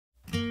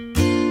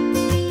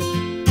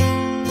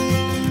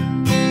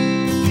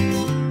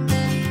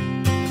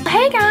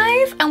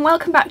and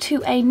welcome back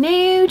to a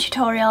new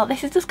tutorial.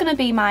 This is just going to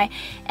be my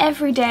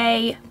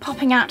everyday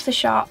popping out to the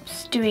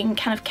shops, doing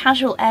kind of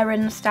casual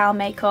errand style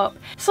makeup.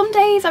 Some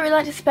days I really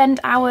like to spend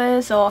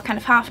hours or kind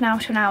of half an hour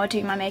to an hour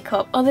doing my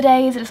makeup. Other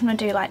days I just want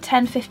to do like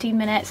 10-15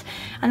 minutes,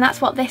 and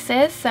that's what this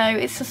is. So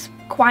it's just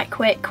quite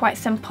quick, quite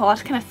simple. I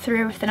just kind of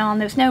threw everything on.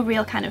 There's no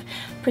real kind of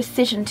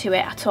precision to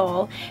it at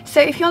all. So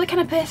if you're the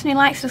kind of person who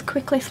likes to just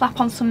quickly slap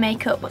on some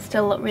makeup but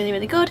still look really,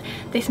 really good,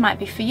 this might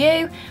be for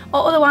you.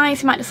 Or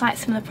otherwise you might just like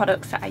some of the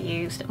products that I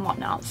used and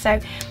whatnot.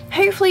 So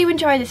hopefully you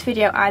enjoy this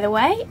video either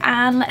way,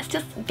 and let's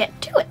just get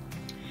to it.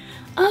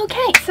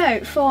 Okay,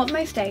 so for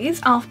most days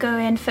I'll go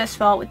in first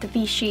of all with the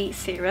Vichy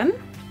serum.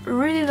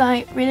 Really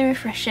light, really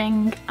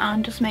refreshing,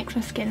 and just makes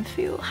my skin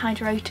feel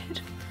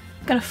hydrated.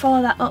 I'm going to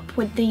follow that up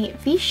with the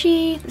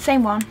Vichy, the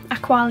same one,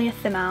 Aqualia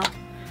Thermal.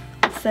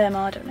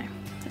 Thermal, I don't know,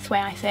 that's the way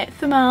I say it,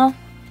 Thermal.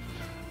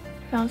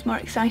 Sounds more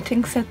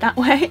exciting said that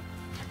way.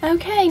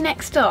 Okay,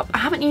 next up, I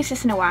haven't used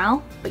this in a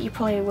while, but you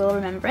probably will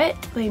remember it.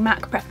 The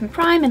MAC Prep and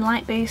Prime in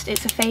Light Boost.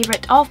 It's a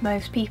favourite of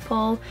most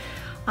people,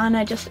 and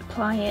I just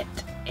apply it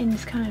in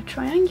this kind of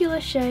triangular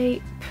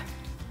shape.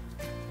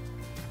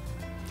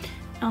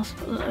 I also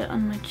put a little bit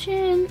on my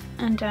chin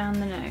and down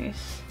the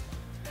nose.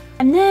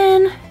 And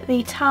then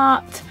the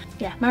Tarte,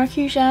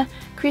 Maracuja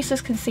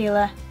Creaseless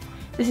Concealer.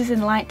 This is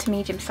in light to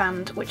medium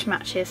sand, which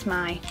matches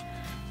my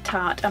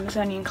Tarte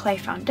Amazonian Clay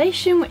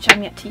Foundation, which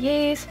I'm yet to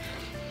use.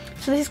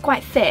 So this is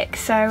quite thick,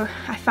 so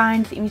I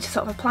find that you need to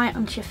sort of apply it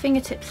onto your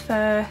fingertips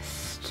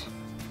first.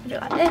 I do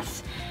it like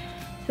this.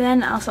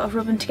 Then I'll sort of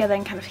rub them together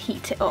and kind of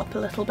heat it up a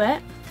little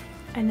bit.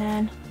 And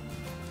then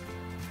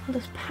I'll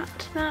just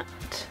pat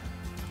that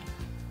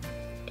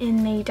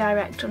in the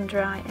direct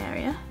under eye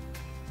area.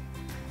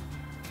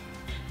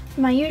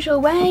 My usual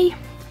way,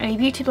 a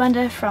beauty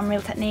blender from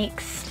Real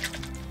Techniques,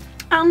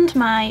 and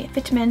my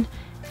vitamin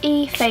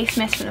E face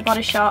mist from the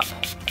Body Shop.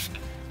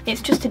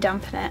 It's just to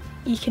dampen it.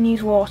 You can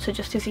use water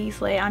just as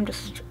easily. I'm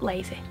just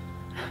lazy.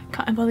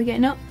 Can't bother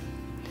getting up.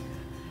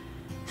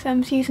 So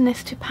I'm just using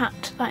this to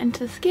pat that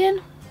into the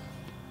skin.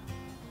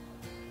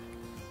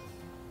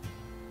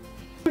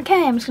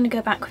 Okay, I'm just going to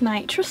go back with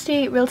my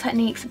trusty Real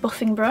Techniques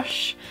buffing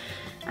brush.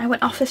 I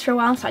went off this for a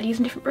while and started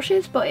using different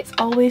brushes, but it's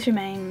always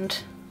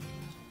remained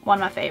one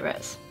of my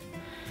favourites.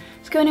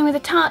 So going in with a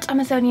Tarte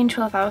Amazonian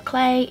 12-hour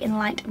clay in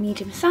light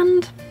medium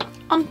sand,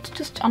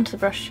 just onto the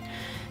brush.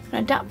 I'm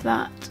going to dab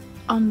that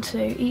onto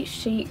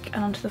each cheek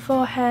and onto the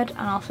forehead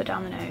and also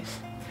down the nose.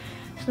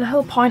 So the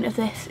whole point of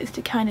this is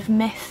to kind of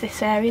mist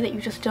this area that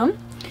you've just done,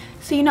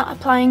 so you're not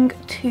applying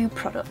two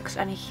products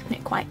and you're keeping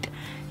it quite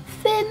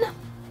thin.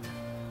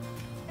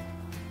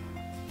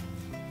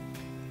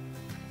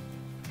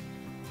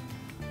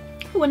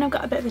 When I've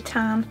got a bit of a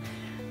tan,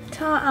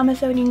 Tarte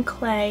Amazonian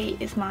Clay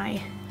is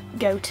my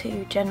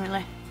go-to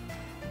generally.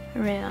 I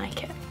really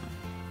like it.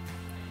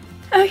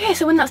 Okay,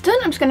 so when that's done,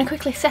 I'm just going to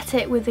quickly set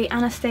it with the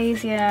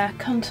Anastasia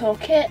contour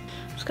kit.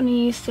 I'm just going to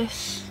use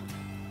this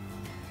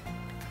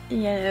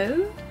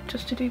yellow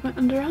just to do my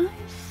under eyes.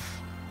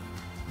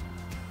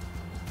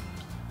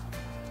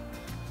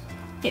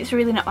 It's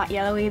really not that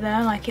yellow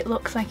either, like it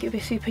looks like it would be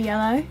super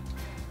yellow,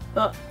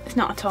 but it's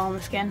not at all on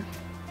the skin.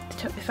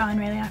 It's totally fine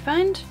really, I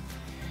find.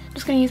 I'm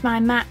just going to use my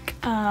MAC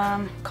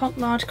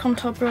large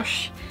contour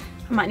brush.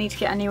 I might need to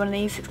get a new one of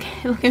these, it's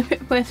looking a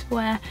bit worse for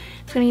wear. I'm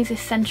just going to use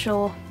this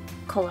Central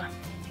colour.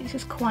 It's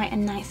just quite a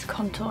nice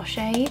contour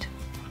shade.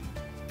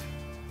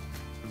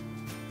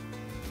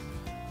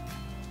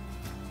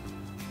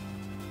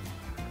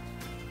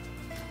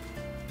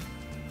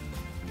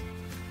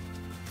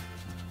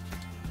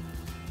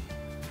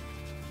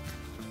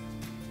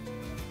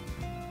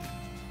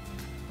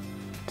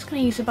 Just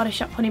going to use the Body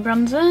Shop Honey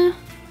Bronzer.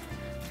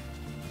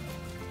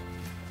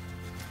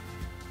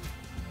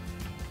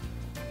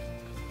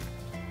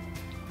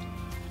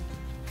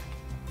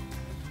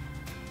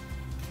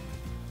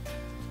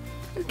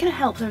 It kind of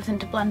helps everything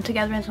to blend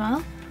together as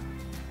well.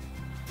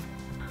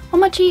 On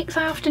my cheeks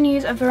I often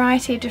use a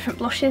variety of different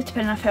blushes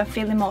depending on if I'm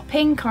feeling more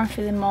pink or I'm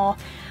feeling more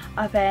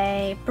of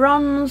a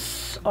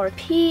bronze or a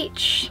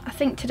peach. I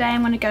think today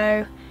I'm going to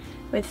go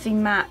with the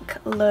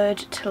MAC Lured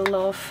to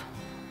Love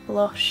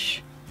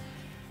blush.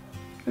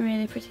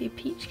 Really pretty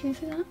peach, can you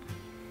see that?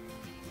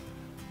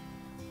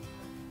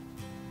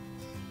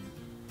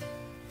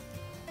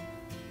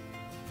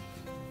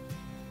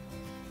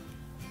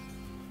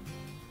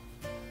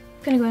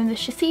 I'm going to go in the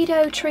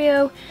Shiseido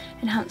Trio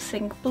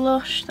Enhancing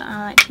Blush that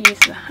I like to use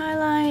as a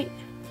highlight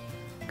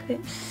because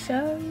it's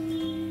so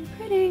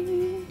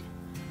pretty.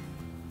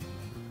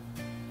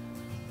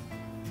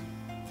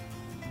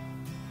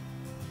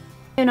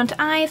 Going on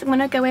to eyes, I'm going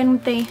to go in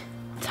with the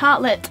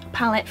Tartelette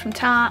palette from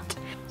Tarte.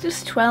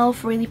 Just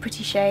 12 really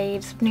pretty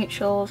shades of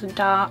neutrals and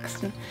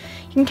darks, and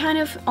you can kind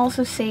of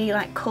also see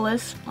like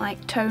colours,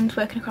 like tones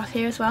working across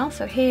here as well.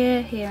 So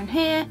here, here and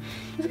here.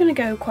 I'm just going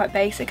to go quite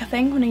basic I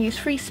think. I'm going to use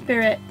Free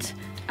Spirit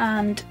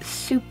and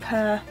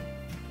Super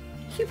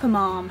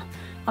Mom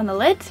on the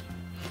lid.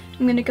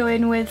 I'm going to go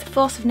in with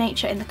Force of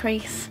Nature in the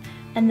crease,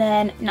 and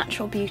then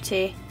Natural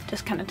Beauty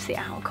just kind of to the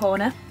outer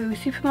corner. With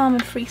Super Mom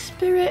and Free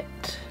Spirit.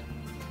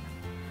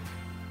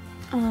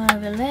 all over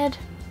the lid.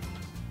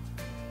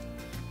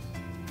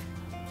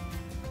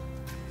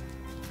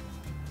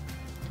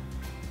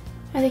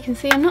 As you can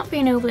see, I'm not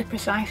being overly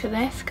precise with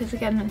this because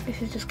again,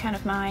 this is just kind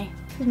of my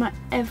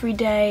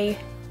everyday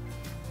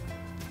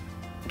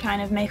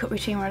kind of makeup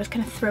routine where I just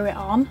kind of throw it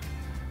on.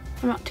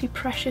 I'm not too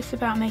precious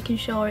about making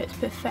sure it's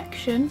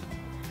perfection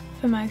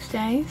for most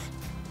days.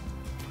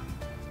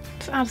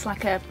 So it adds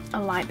like a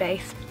light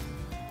base.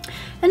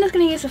 Then I'm just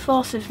going to use the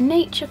Force of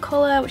Nature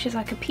colour, which is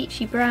like a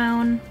peachy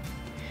brown,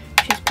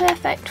 which is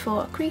perfect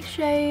for a crease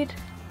shade.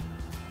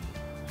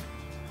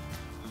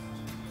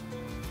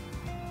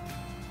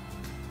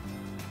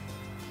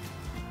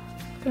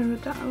 I'm going to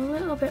rub that a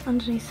little bit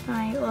underneath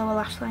my lower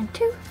lash line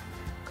too.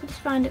 I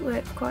just find it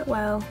works quite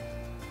well.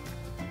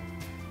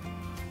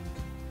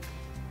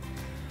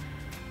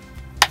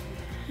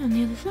 And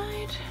the other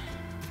side.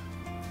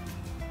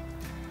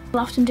 What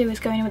I'll often do is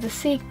go in with the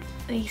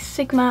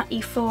Sigma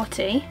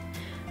E40,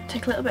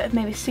 take a little bit of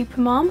maybe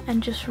Supermom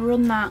and just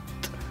run that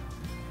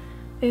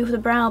over the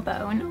brow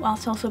bone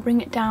whilst also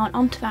bring it down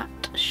onto that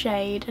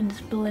shade and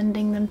just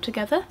blending them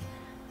together.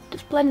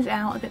 Just blends it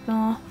out a bit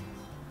more.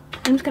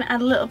 I'm just going to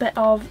add a little bit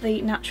of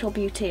the Natural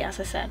Beauty, as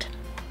I said,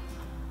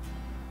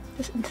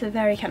 just into the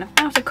very kind of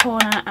outer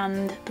corner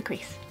and the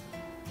crease.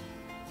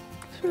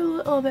 Just for a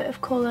little bit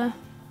of colour.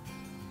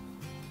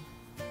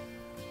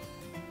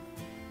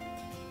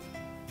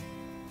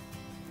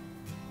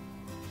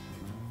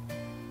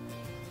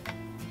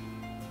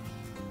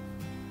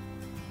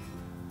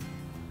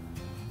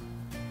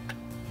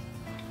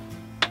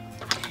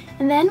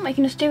 And then what you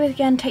can just do is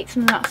again take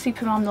some of that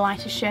Supermom, the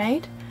lighter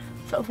shade,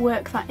 sort of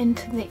work that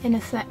into the inner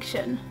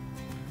section,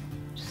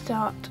 just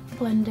start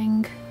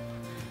blending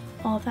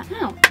all of that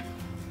out.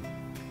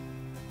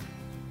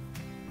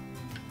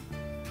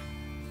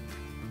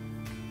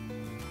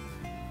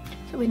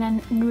 So we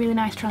then really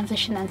nice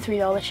transition then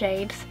through all the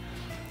shades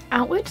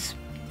outwards.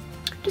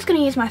 Just going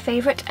to use my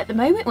favourite at the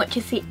moment, which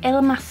is the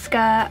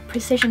Illamasqua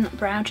Precision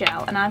Brow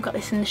Gel, and I've got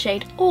this in the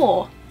shade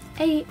AWE.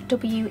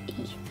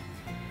 A-W-E.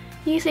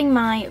 Using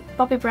my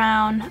Bobbi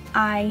Brown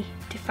Eye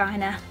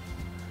Definer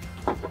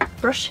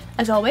brush,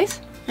 as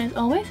always, and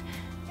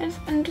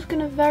I'm just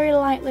going to very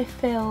lightly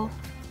fill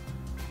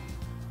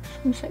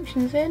some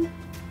sections in.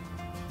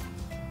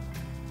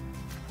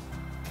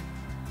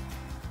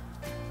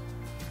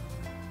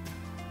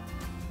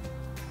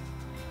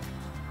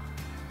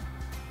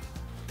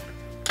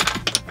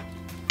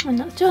 When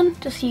that's done,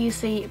 just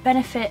use the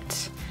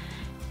Benefit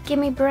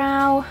Gimme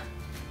Brow,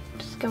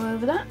 just go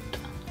over that.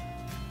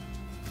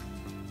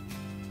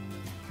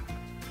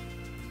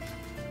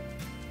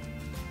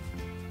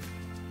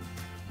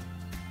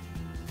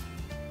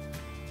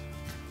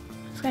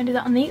 Going to do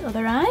that on the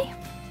other eye.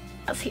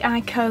 That's the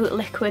Ico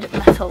Liquid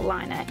Metal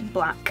Liner in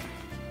black.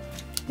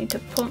 Need to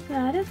pump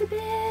that up a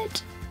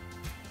bit.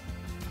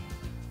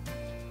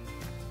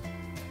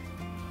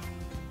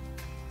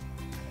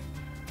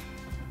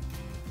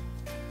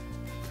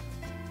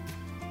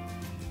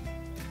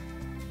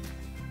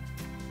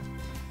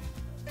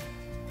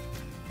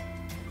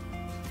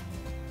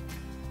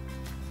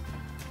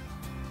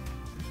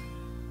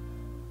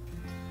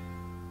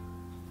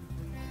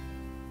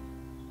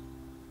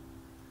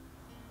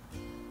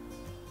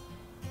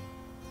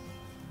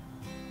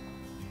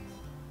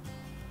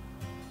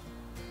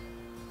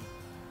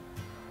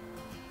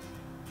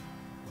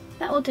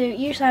 That will do.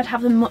 Usually I'd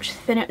have them much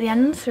thinner at the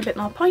ends, so a bit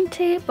more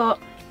pointy, but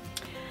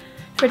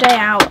for a day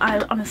out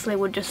I honestly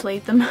would just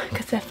leave them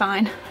because they're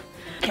fine.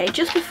 Okay,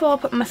 just before I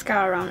put my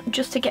mascara on,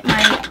 just to get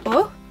my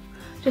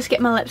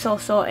lips all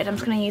sorted, I'm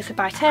just going to use the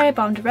By Terry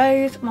Bond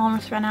Rose. I'm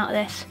almost run out of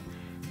this,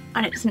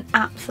 and it's an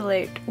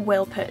absolute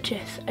will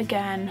purchase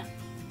again.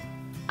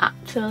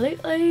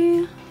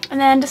 Absolutely.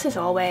 And then just as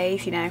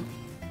always, you know,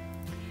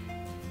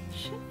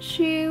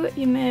 Shu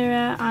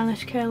Yamura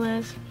eyelash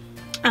curlers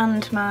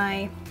and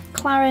my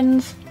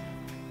Clarins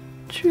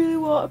Truly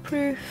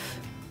Waterproof.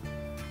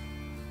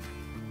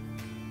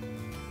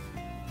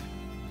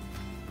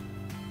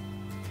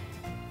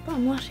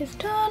 Bottom lash is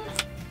done.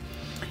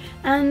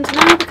 And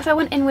now, because I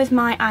went in with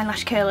my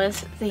eyelash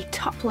curlers, the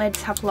top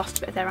lids have lost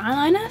a bit of their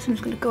eyeliner, so I'm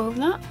just going to go over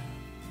that.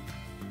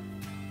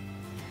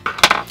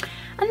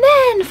 And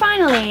then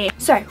finally,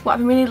 so what I've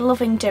been really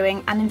loving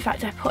doing, and in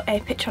fact I put a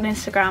picture on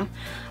Instagram,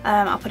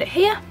 I'll put it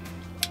here.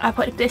 I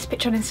put this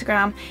picture on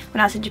Instagram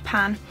when I was in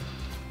Japan,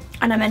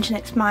 and I mentioned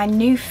it's my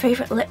new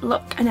favourite lip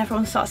look, and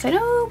everyone starts saying,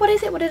 oh, what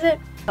is it, what is it?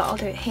 But I'll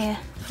do it here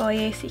for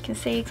you so you can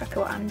see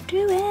exactly what I'm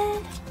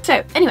doing.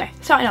 So anyway,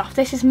 starting off,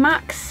 this is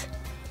MAC's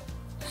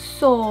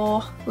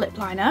Soar lip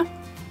liner.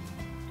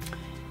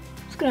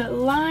 I'm just going to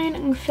line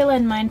and fill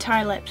in my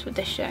entire lips with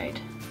this shade.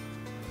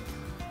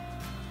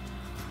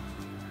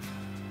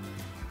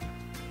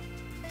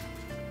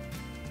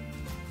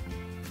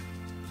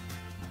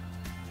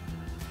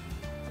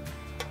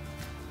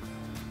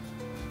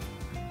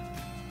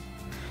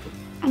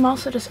 I'm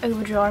also just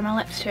overdrawing my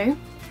lips too,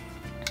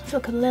 so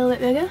look a little bit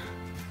bigger.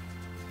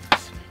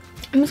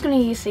 I'm just going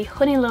to use the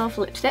Honey Love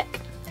lipstick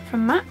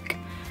from MAC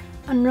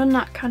and run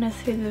that kind of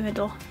through the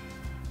middle,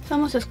 It's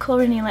almost as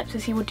colouring your lips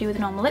as you would do with a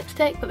normal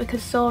lipstick, but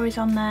because Soar is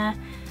on there,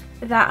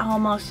 that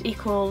almost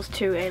equals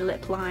to a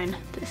lip line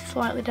that's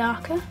slightly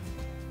darker.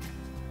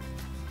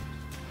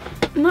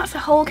 And that's a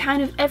whole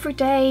kind of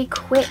everyday,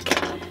 quick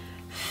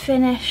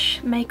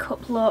finish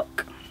makeup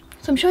look.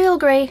 So I'm sure you'll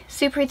agree,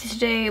 super easy to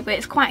do, but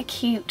it's quite a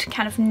cute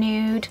kind of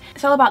nude.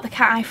 It's all about the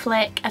cat eye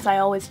flick, as I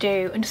always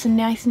do, and just a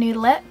nice nude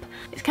lip.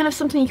 It's kind of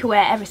something you can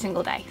wear every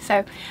single day.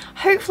 So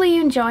hopefully you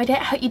enjoyed it.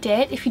 I hope you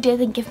did. If you did,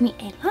 then give me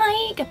a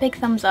like, a big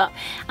thumbs up,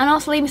 and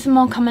also leave me some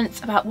more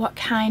comments about what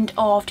kind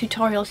of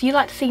tutorials you'd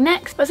like to see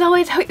next. But as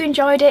always, I hope you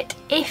enjoyed it.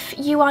 If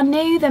you are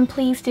new, then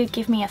please do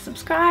give me a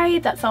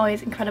subscribe. That's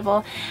always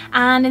incredible.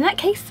 And in that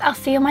case, I'll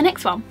see you on my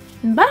next one.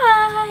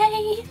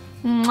 Bye!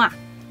 Mwah.